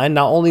combined,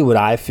 not only would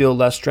I feel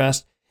less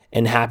stressed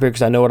and happier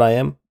because I know what I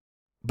am,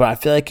 but I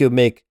feel like it would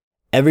make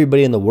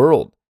everybody in the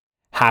world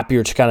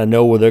happier to kind of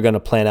know where they're going to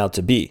plan out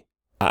to be.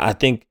 I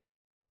think,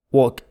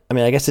 well, I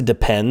mean, I guess it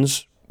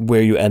depends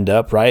where you end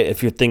up, right?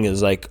 If your thing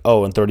is like,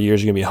 oh, in 30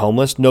 years, you're going to be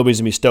homeless, nobody's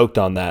going to be stoked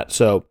on that.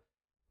 So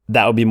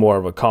that would be more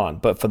of a con.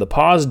 But for the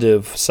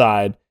positive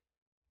side,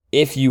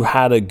 if you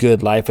had a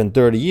good life in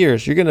 30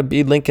 years, you're going to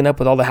be linking up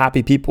with all the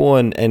happy people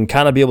and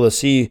kind of be able to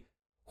see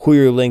who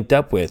you're linked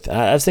up with.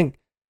 I think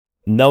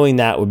knowing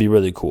that would be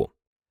really cool.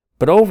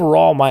 But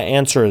overall, my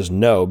answer is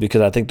no,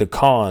 because I think the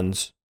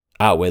cons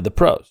outweigh the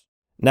pros.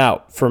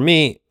 Now, for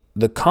me,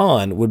 the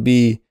con would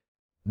be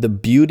the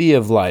beauty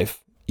of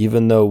life,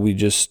 even though we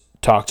just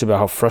talked about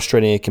how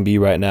frustrating it can be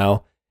right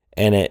now,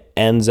 and it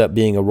ends up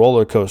being a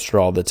roller coaster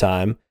all the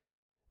time,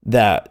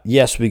 that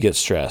yes, we get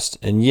stressed,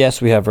 and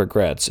yes, we have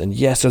regrets, and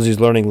yes, there's these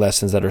learning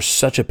lessons that are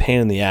such a pain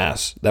in the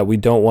ass that we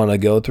don't want to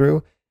go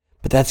through,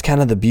 but that's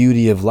kind of the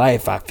beauty of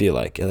life, I feel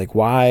like. Like,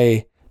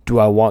 why do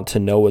I want to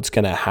know what's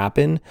going to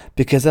happen?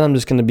 Because then I'm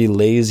just going to be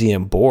lazy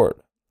and bored.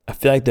 I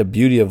feel like the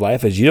beauty of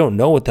life is you don't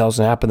know what the hell's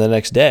going to happen the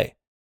next day.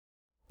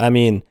 I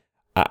mean,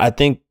 I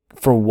think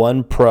for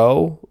one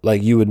pro,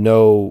 like you would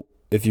know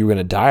if you were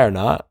going to die or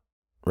not,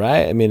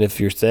 right? I mean, if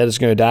you're said it's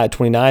going to die at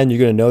 29, you're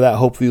going to know that.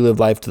 Hopefully you live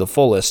life to the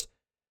fullest.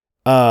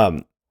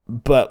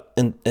 But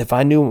if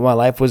I knew what my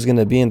life was going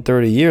to be in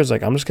 30 years,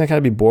 like I'm just going to kind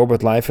of be bored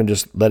with life and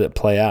just let it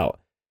play out.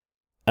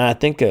 And I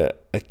think a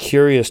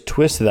curious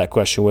twist to that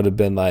question would have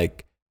been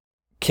like,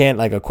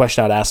 a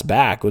question I'd ask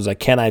back was like,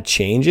 can I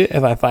change it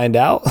if I find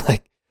out?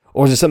 Like,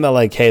 or is it something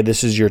like, hey,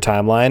 this is your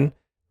timeline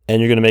and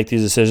you're going to make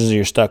these decisions and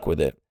you're stuck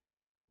with it?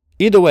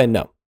 Either way,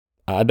 no.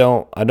 I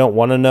don't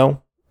want to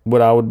know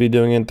what I would be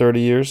doing in 30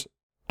 years.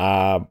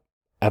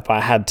 If I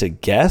had to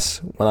guess,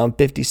 when I'm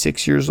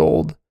 56 years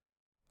old,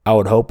 I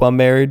would hope I'm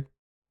married,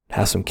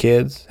 have some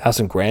kids, have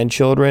some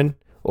grandchildren.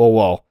 Oh,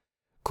 well,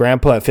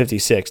 grandpa at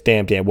 56,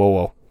 damn,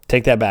 whoa.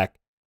 Take that back.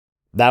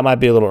 That might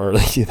be a little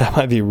early. That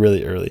might be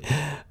really early.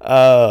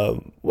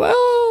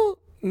 Well,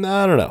 no,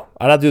 I don't know.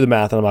 I'd have to do the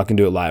math, and I'm not going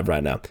to do it live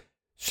right now.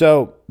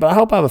 So, but I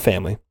hope I have a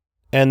family,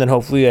 and then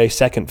hopefully a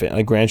second family.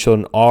 Like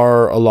grandchildren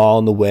are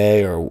along the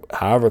way, or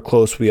however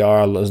close we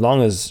are, as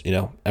long as,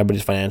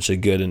 everybody's financially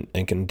good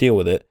and can deal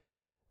with it.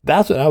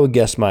 That's what I would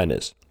guess mine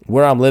is.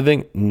 Where I'm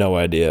living, no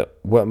idea.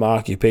 What my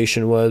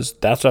occupation was,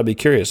 that's what I'd be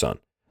curious on.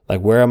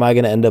 Like, where am I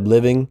going to end up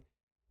living,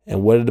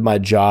 and what did my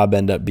job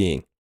end up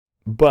being?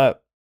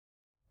 But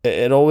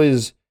it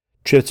always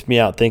trips me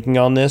out thinking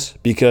on this,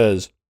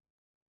 because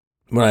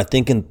when I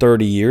think in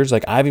 30 years,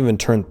 like I haven't even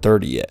turned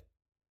 30 yet.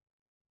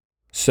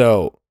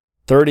 So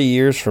 30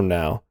 years from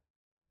now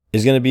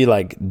is going to be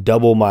like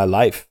double my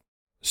life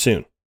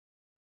soon.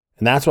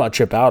 And that's what I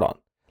trip out on.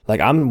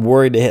 Like I'm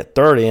worried to hit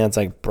 30 and it's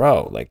like,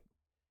 bro, like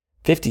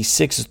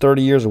 56 is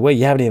 30 years away.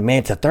 You haven't even made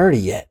it to 30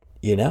 yet.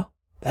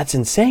 That's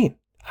insane.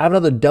 I have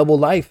another double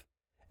life.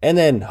 And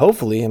then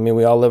hopefully,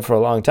 we all live for a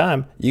long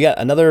time. You got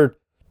another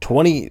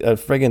 20,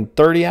 friggin'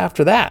 30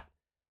 after that.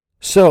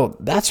 So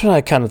that's what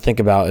I kind of think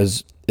about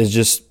is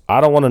just,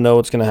 I don't want to know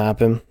what's going to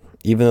happen.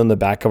 Even though in the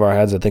back of our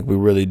heads, I think we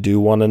really do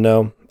want to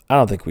know. I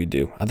don't think we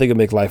do. I think it'd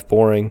make life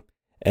boring.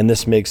 And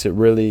this makes it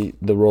really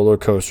the roller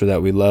coaster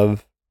that we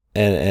love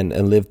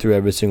and live through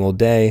every single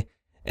day.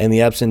 And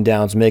the ups and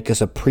downs make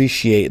us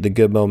appreciate the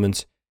good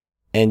moments.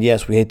 And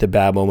yes, we hate the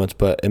bad moments,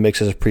 but it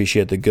makes us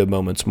appreciate the good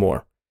moments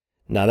more.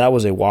 Now, that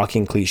was a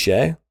walking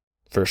cliche,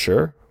 for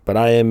sure. But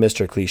I am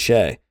Mr.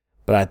 Cliche.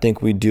 But I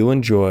think we do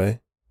enjoy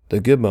the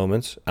good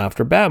moments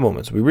after bad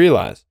moments. We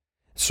realize.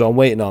 So I'm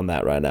waiting on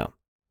that right now.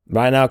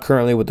 Right now,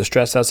 currently with the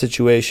stressed out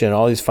situation and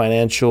all these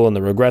financial and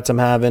the regrets I'm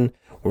having,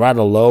 we're at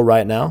a low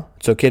right now.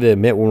 It's okay to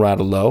admit when we're at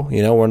a low. We're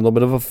in a little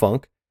bit of a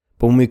funk.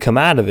 But when we come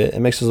out of it, it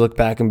makes us look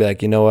back and be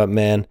like, you know what,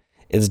 man,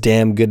 it's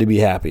damn good to be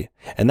happy.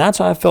 And that's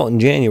how I felt in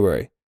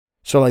January.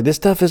 So like this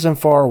stuff isn't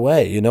far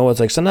away. It's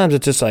like sometimes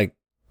it's just like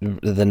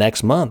the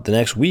next month, the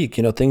next week,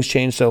 things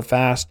change so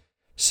fast.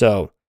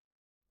 So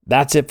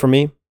that's it for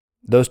me.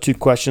 Those two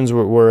questions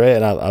were it.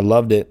 And I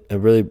loved it. It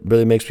really,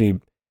 really makes me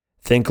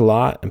think a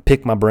lot and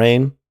pick my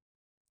brain.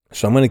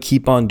 So I'm going to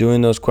keep on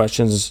doing those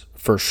questions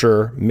for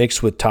sure,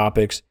 mixed with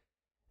topics.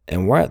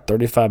 And we're at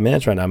 35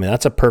 minutes right now.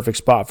 That's a perfect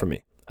spot for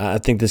me. I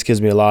think this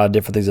gives me a lot of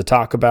different things to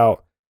talk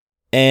about.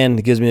 And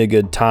it gives me a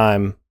good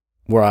time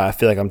where I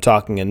feel like I'm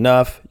talking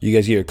enough. You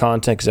guys get your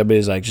content because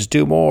everybody's like, just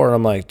do more.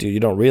 I'm like, dude, you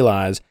don't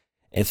realize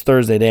it's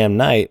Thursday damn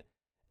night.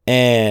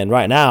 And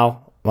right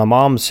now, my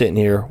mom's sitting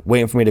here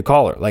waiting for me to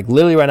call her. Like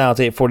literally right now, it's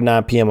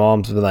 8:49 p.m.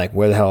 Mom's been like,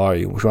 where the hell are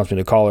you? She wants me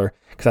to call her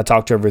because I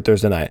talk to her every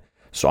Thursday night.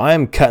 So I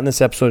am cutting this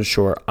episode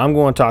short. I'm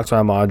going to talk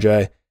to my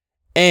Madre.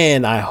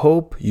 And I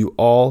hope you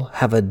all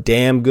have a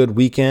damn good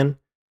weekend.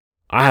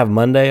 I have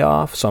Monday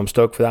off, so I'm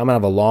stoked for that. I'm going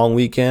to have a long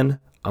weekend.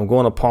 I'm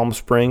going to Palm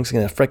Springs,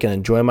 going to freaking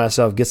enjoy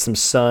myself, get some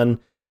sun,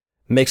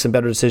 make some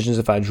better decisions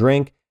if I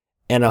drink.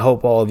 And I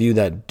hope all of you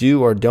that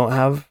do or don't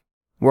have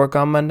work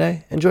on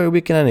Monday, enjoy your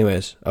weekend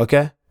anyways,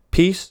 okay?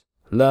 Peace,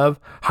 love,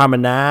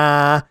 harmony.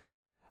 I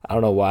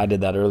don't know why I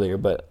did that earlier,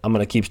 but I'm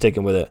going to keep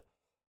sticking with it.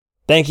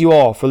 Thank you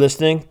all for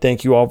listening.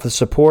 Thank you all for the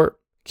support.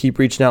 Keep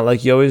reaching out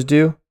like you always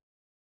do.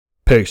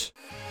 Peace.